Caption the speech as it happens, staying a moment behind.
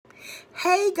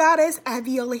Hey Goddess,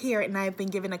 Aviola here, and I have been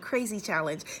given a crazy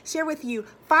challenge. Share with you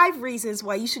 5 reasons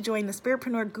why you should join the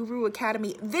Spiritpreneur Guru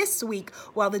Academy this week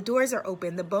while the doors are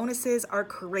open, the bonuses are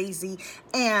crazy,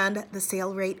 and the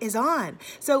sale rate is on.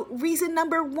 So reason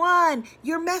number 1,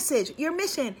 your message, your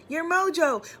mission, your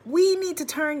mojo. We need to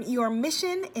turn your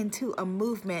mission into a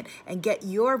movement and get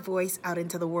your voice out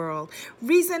into the world.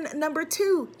 Reason number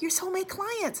 2, your soulmate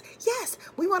clients. Yes,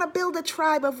 we want to build a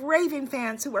tribe of raving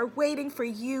fans who are waiting for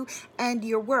you and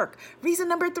your work. Reason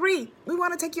number 3, we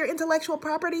want to take your intellectual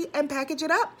property and package it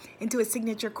up into a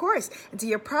signature course, into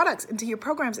your products, into your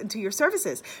programs, into your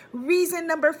services. Reason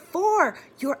number 4,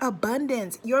 your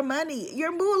abundance, your money,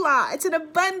 your moolah. It's an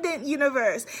abundant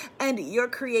universe, and your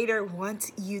creator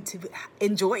wants you to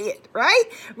enjoy it, right?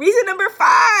 Reason number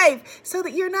 5, so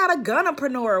that you're not a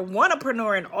gonapreneur,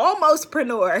 wannapreneur, and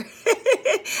almostpreneur,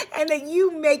 and that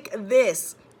you make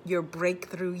this your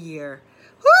breakthrough year.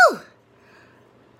 Whew!